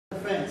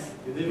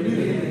Good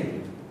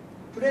evening.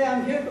 Today I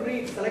am here to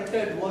read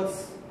selected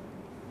works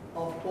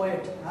of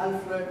poet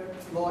Alfred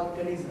Lord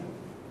Tennyson.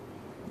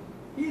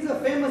 He is a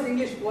famous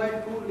English poet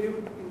who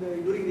lived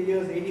during the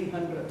years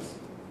 1800s.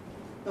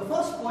 The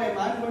first poem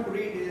I am going to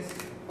read is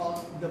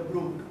called The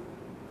Brook.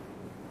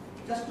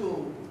 Just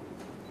to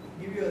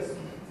give you a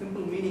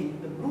simple meaning,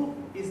 the brook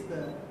is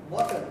the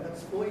water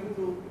that's flowing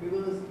through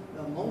rivers,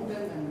 the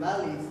mountain and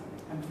valleys,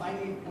 and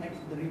finally it connects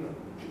to the river.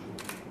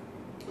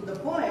 So the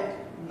poet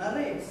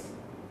narrates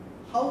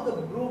how the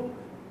brook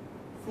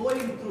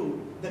flowing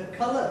through, the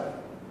color,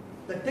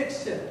 the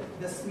texture,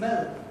 the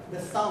smell,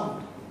 the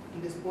sound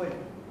in this poem.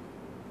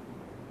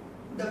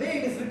 The way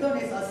it is written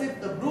is as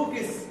if the brook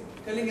is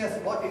telling us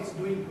what it's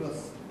doing to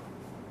us.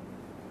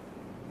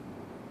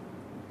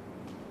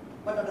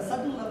 But at a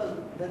subtle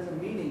level, there is a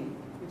meaning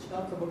which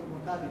talks about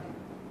mortality.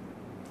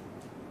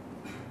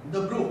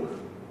 The brook.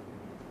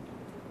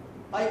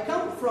 I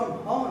come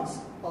from haunts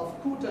of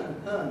coot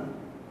and hern,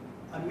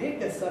 and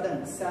make a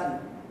sudden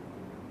sand,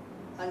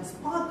 and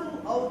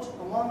sparkle out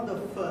among the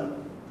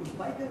fern to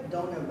bite it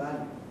down a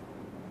valley.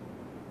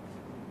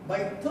 By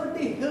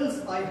 30 hills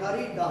I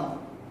hurry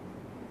down,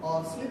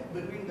 or slip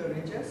between the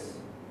ridges.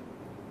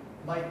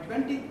 By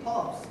 20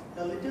 tops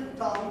a little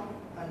town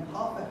and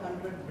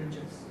 100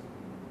 bridges.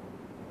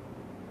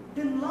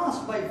 Till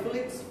last by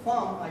Philip's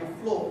farm I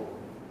flow,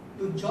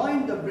 to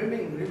join the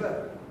brimming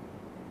river.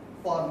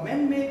 For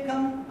men may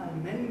come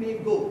and men may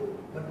go,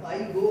 but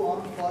I go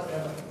on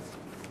forever.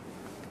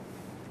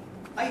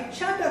 I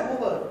chatter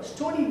over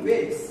stony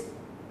ways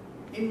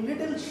in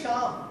little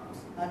sharps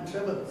and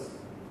trebles.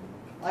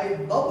 I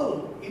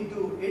bubble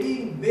into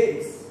eddying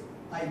bays,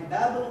 I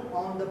babble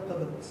on the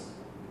pebbles.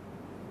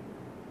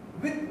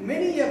 With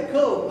many a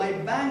curve my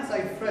banks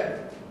I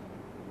fret,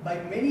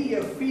 by many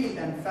a field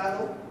and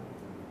fallow,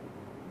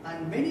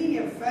 and many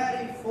a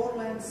fairy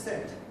foreland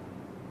set,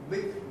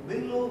 with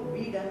willow,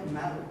 weed and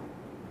mallow.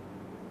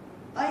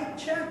 I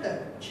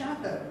chatter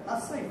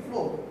as I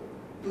flow,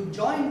 to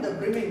join the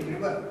brimming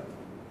river.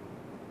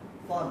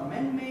 For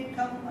men may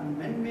come and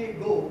men may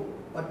go,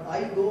 but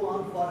I go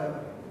on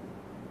forever.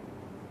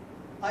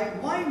 I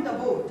wind the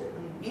boat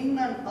and in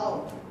and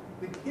out,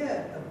 with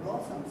here a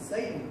blossom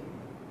sailing,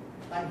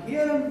 and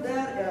here and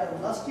there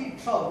a lusty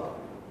trout,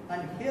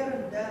 and here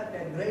and there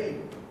a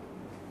grayling,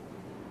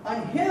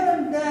 and here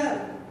and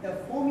there a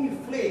foamy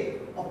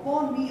flake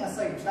upon me as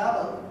I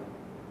travel,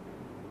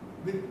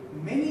 with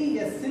many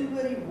a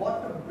silvery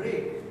water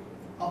break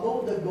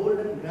above the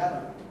golden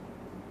gravel,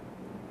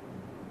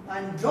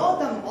 and draw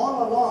them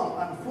all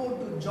along and flow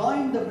to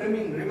join the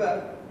brimming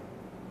river.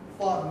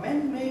 For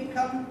men may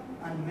come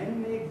and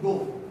men may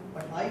go,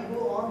 but I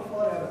go on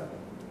forever.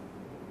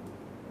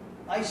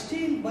 I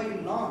steal by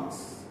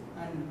lawns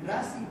and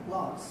grassy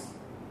plots,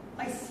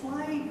 I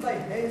slide by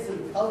hazel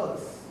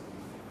covers,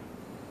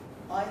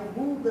 I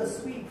move the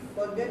sweet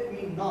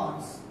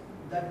forget-me-nots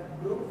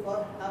that grow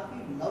for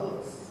happy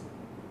lovers.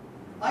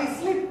 I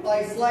slip,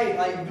 I slide,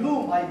 I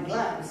gloom, I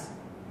glance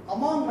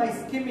among my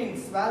skimming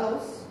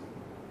swallows.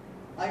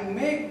 I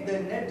make the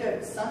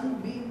netted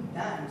sunbeam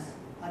dance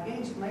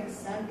against my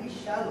sandy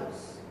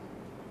shallows.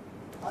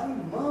 I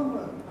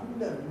murmur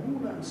under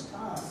moon and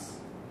stars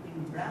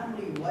in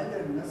bramly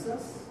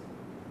wildernesses.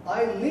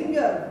 I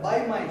linger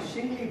by my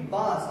shingly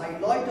bars, I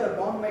loiter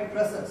on my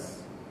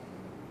cresses.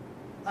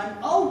 And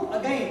out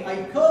again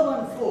I curve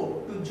and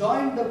flow to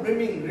join the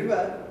brimming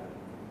river.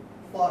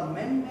 For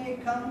men may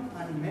come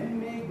and men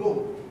may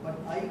go, but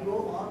I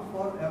go on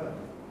forever.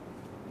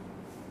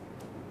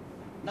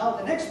 Now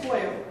the next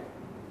poem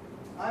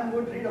I am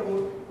going to read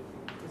about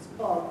is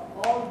called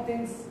All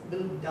Things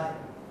Will Die.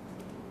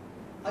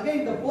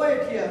 Again, the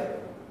poet here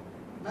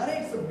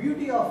narrates the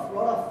beauty of a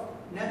lot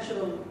of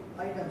natural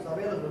items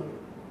available,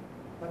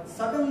 but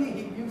suddenly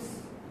he gives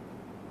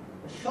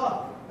a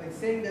shock by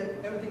saying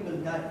that everything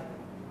will die.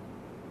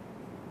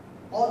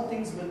 All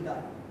things will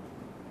die.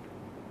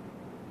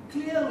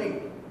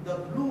 Clearly, the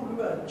blue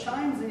river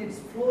chimes in its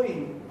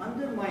flowing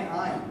under my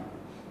eye.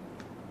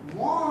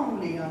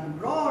 Warmly and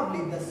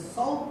broadly the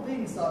south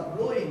winds are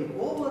blowing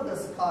over the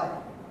sky.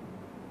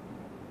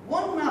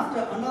 One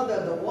after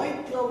another the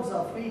white clouds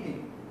are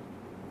fleeting.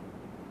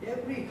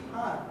 Every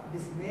heart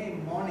this May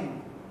morning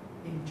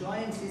in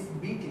joyance is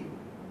beating,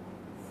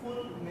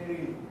 full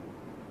merrily.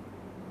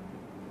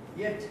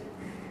 Yet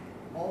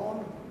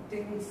all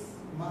things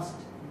must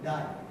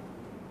die.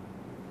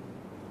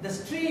 The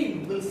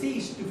stream will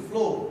cease to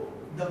flow,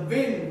 the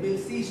wind will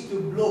cease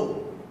to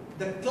blow,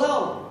 the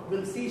cloud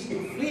will cease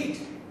to fleet,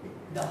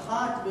 the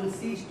heart will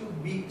cease to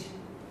beat,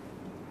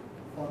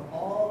 for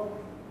all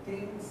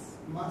things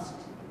must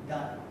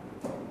die.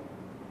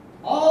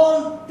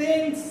 All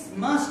things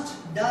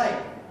must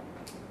die.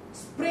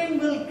 Spring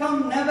will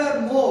come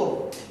never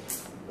more.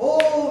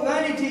 Oh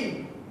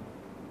vanity,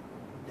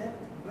 death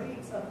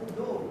waits at the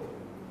door.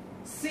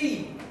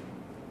 See,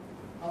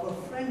 our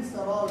friends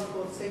are all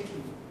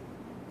forsaken.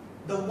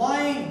 The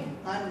wine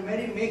and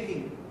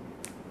merrymaking.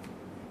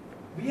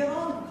 We are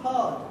all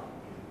called,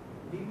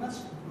 we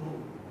must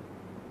go.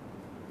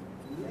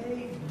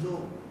 Lay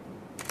low,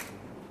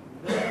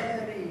 where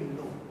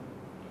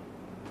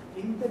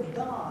the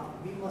dark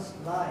we must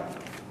lie.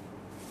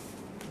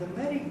 The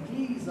merry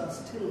glees are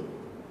still.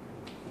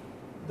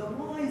 The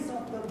voice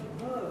of the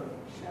bird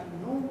shall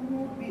no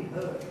more be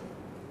heard,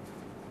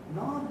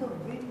 nor the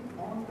wind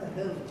on the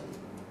hill.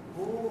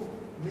 Oh,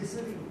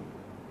 misery!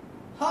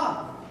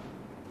 Hark!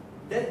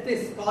 Death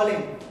is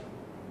calling.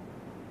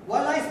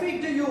 While I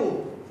speak to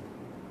you,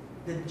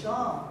 the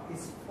jaw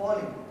is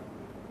falling.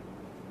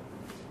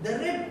 The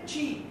red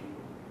cheek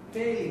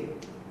paling,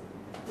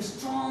 the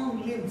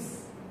strong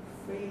limbs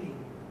failing,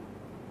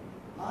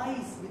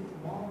 eyes with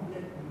warm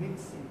blood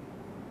mixing,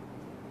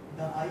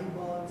 the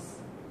eyeballs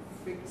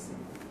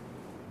fixing.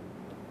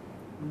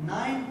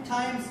 9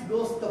 times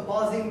goes the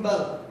passing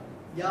bell.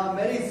 Yeah,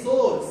 merry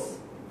souls,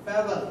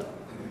 farewell.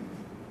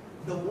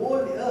 The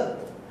old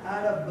earth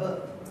had a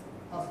birth,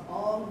 as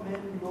all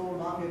men know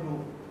long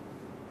ago,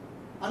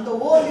 and the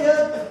old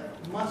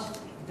earth must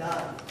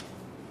die.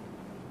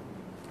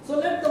 So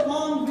let the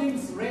warm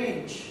winds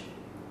range,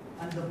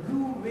 and the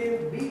blue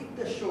wave beat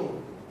the shore.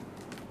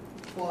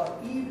 For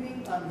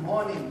evening and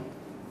morning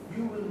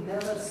you will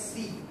never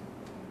see.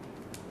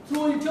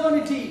 Through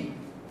eternity,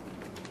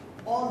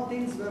 all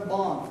things were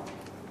born.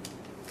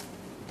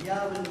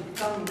 Yah will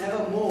come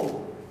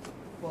nevermore,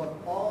 for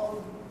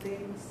all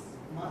things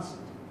must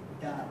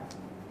die.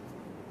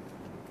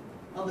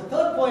 Now the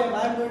third poem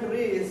I am going to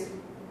read is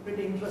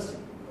pretty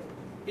interesting.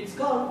 It's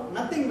called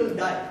Nothing Will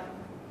Die.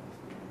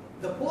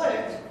 The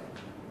poet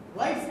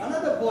writes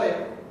another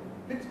poem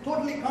which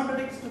totally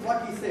contradicts to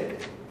what he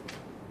said.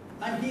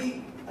 And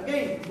he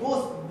again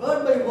goes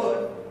word by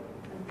word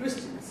and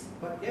twists it.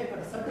 But yet at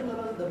a certain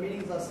level the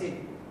meanings are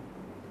same.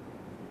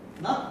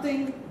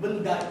 Nothing will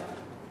die.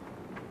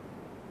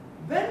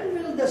 When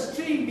will the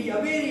stream be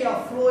aweary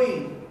of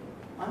flowing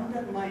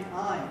under my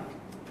eye?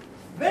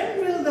 When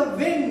will the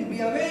wind be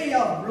aweary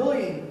of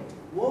blowing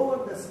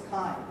over the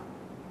sky?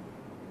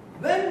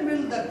 When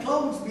will the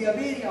clouds be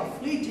aweary of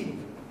fleeting?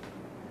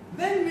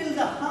 When will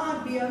the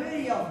heart be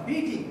aweary of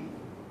beating?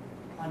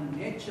 And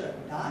nature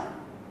die?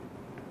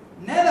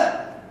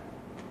 Never!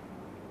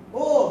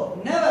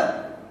 Oh,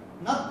 never!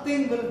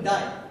 Nothing will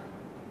die.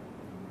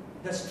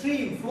 The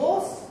stream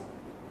flows,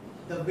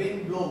 the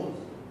wind blows.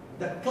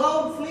 The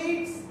cloud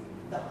fleets,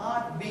 the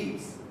heart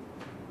beats.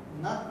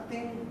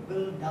 Nothing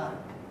will die.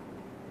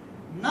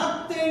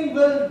 Nothing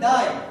will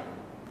die.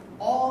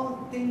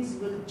 All things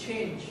will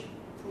change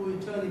through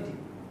eternity.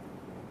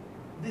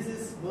 This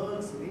is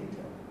world's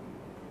winter.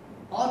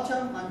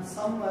 Autumn and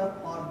summer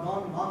are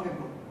gone long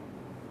ago.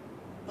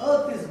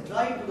 Earth is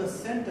dry to the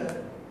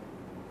center,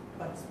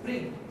 but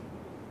spring,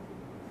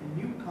 a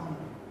newcomer,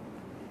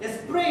 a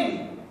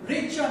spring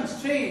rich and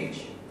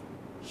strange,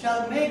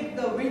 shall make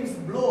the winds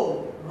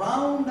blow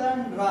round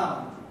and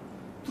round,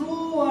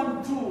 through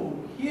and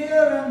through,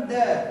 here and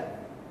there,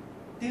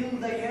 till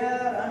the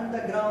air and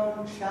the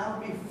ground shall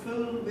be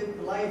filled with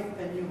life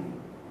anew.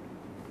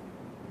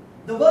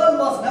 The world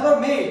was never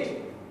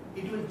made,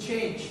 it will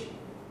change,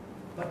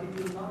 but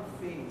it will not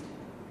fade.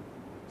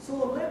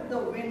 So let the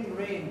wind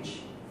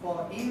range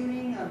for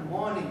evening and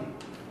morning.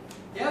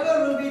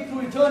 Ever will be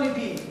through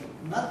eternity.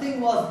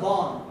 Nothing was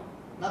born,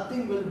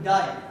 nothing will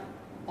die.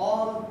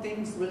 All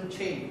things will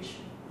change.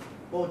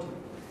 Over to you.